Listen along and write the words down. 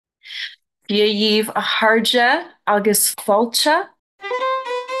Díomh a Harja agus Falcha.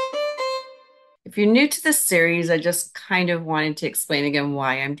 If you're new to this series, I just kind of wanted to explain again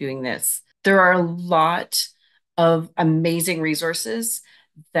why I'm doing this. There are a lot of amazing resources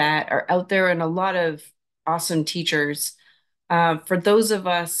that are out there and a lot of awesome teachers. For those of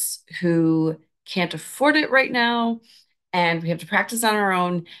us who can't afford it right now and we have to practice on our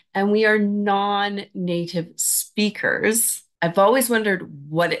own and we are non-native speakers, I've always wondered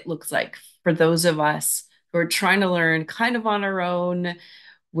what it looks like for those of us who are trying to learn kind of on our own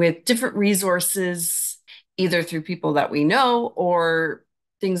with different resources, either through people that we know or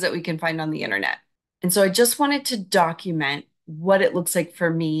things that we can find on the internet. And so I just wanted to document what it looks like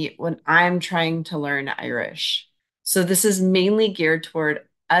for me when I'm trying to learn Irish. So this is mainly geared toward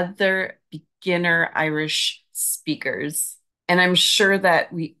other beginner Irish speakers. And I'm sure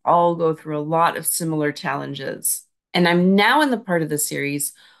that we all go through a lot of similar challenges. And I'm now in the part of the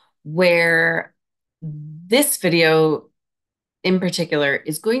series where this video in particular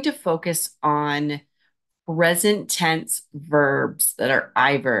is going to focus on present tense verbs that are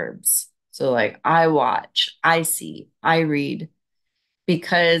I verbs. So like I watch, I see, I read,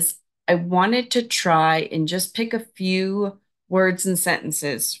 because I wanted to try and just pick a few words and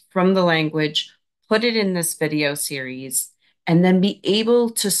sentences from the language, put it in this video series, and then be able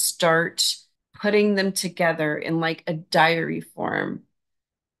to start putting them together in like a diary form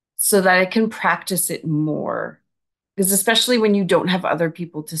so that I can practice it more. Because especially when you don't have other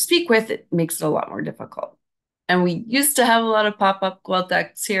people to speak with, it makes it a lot more difficult. And we used to have a lot of pop-up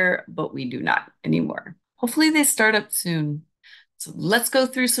Gueltecs here, but we do not anymore. Hopefully they start up soon. So let's go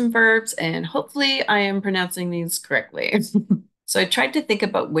through some verbs and hopefully I am pronouncing these correctly. So I tried to think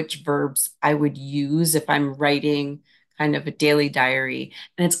about which verbs I would use if I'm writing kind of a daily diary,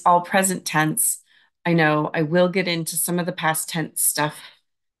 and it's all present tense. I know I will get into some of the past tense stuff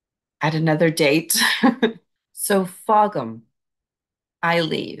at another date. So fogum, I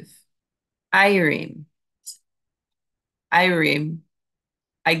leave. Irene, Irene,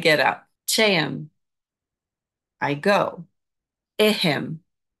 I get up. Cheam, I go. Ihim,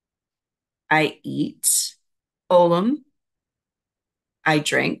 I eat. Olam, I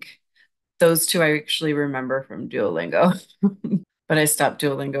drink. Those two I actually remember from Duolingo. But I stopped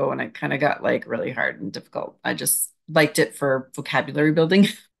Duolingo when it kind of got like really hard and difficult. I just liked it for vocabulary building.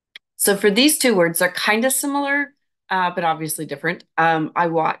 So for these two words, they're kind of similar, but obviously different. I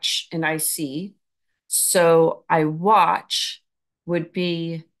watch and I see. So I watch would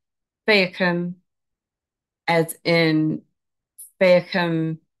be feicim, as in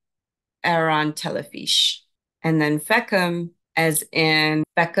feicim ar an telefish. And then fecum as in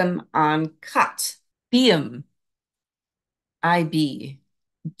fecum an cat. Biam, I be.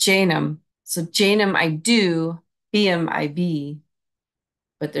 Janum. So Janum I do, biam I be.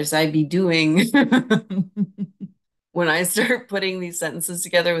 But there's I be doing. When I start putting these sentences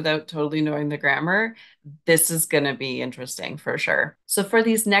together without totally knowing the grammar, this is going to be interesting for sure. So for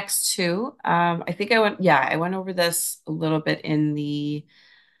these next two, I think I went over this a little bit in the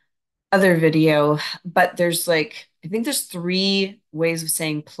other video, but I think there's three ways of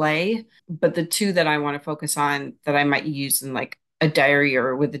saying play, but the two that I want to focus on that I might use in like a diary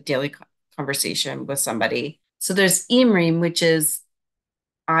or with a daily conversation with somebody. So there's imrim, which is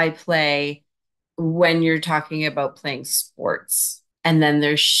I play when you're talking about playing sports. And then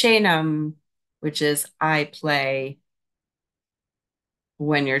there's Shanum, which is I play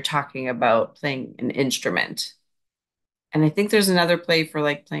when you're talking about playing an instrument. And I think there's another play for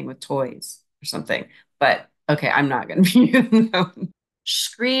like playing with toys or something. But okay, I'm not going to be using that one.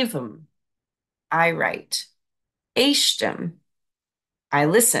 Screevum, I write. Eishtem, I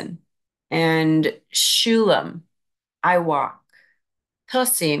listen. And Shulam, I walk.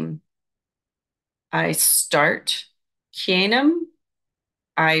 Tosim, I start. Kienum,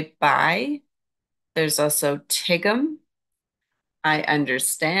 I buy. There's also Tigum, I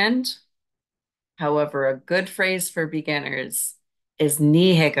understand. However, a good phrase for beginners is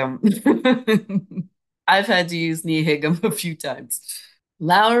nihigum. I've had to use nihigum a few times.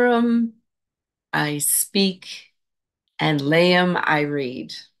 Laurum, I speak, and Leum, I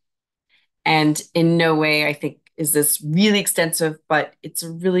read. And in no way, I think, is this really extensive, but it's a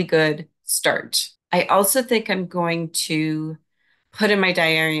really good start. I also think I'm going to put in my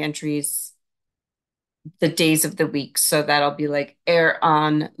diary entries the days of the week. So that'll be like air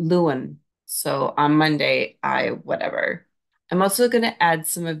on Luan. So on Monday, I whatever. I'm also going to add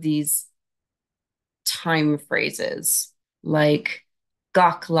some of these time phrases like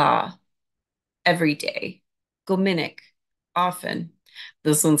gakla, every day, gomininic, often.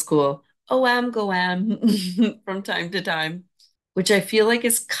 This one's cool. Oam goam from time to time. which I feel like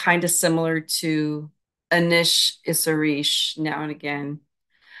is kind of similar to Anish Isarish now and again.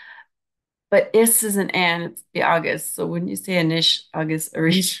 But is is an and, it's the August. So wouldn't you say Anish, August,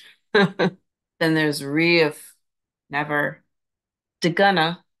 Arish? Then there's Reef, never.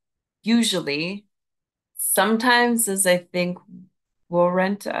 Deguna, usually. Sometimes is I think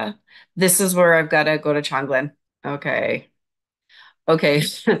Warrenta. This is where I've got to go to Chonglin. Okay. Okay.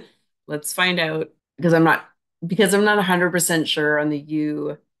 Let's find out because I'm not 100% sure on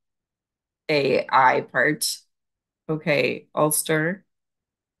the UAI part. Okay, Ulster,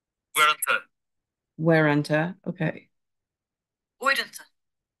 Warrenta. Okay. Oidenta.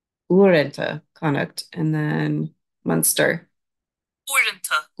 Urenta, Connacht, and then Munster.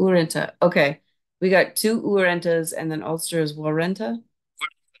 Urenta. Urenta. Okay. We got two Urentas and then Ulster is Warrenta.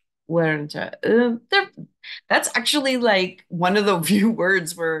 Warrenta. That's actually like one of the few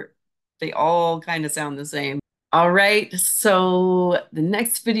words where they all kind of sound the same. All right. So the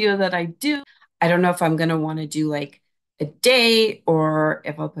next video that I do, I don't know if I'm going to want to do like a day or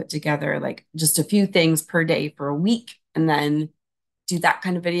if I'll put together like just a few things per day for a week and then do that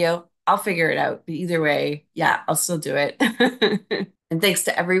kind of video. I'll figure it out. But either way, yeah, I'll still do it. And thanks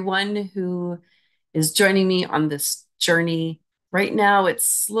to everyone who is joining me on this journey. Right now, it's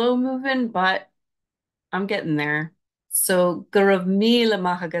slow moving, but I'm getting there. So, gurav mila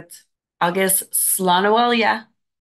mahagat. Agus slánawal, yeah.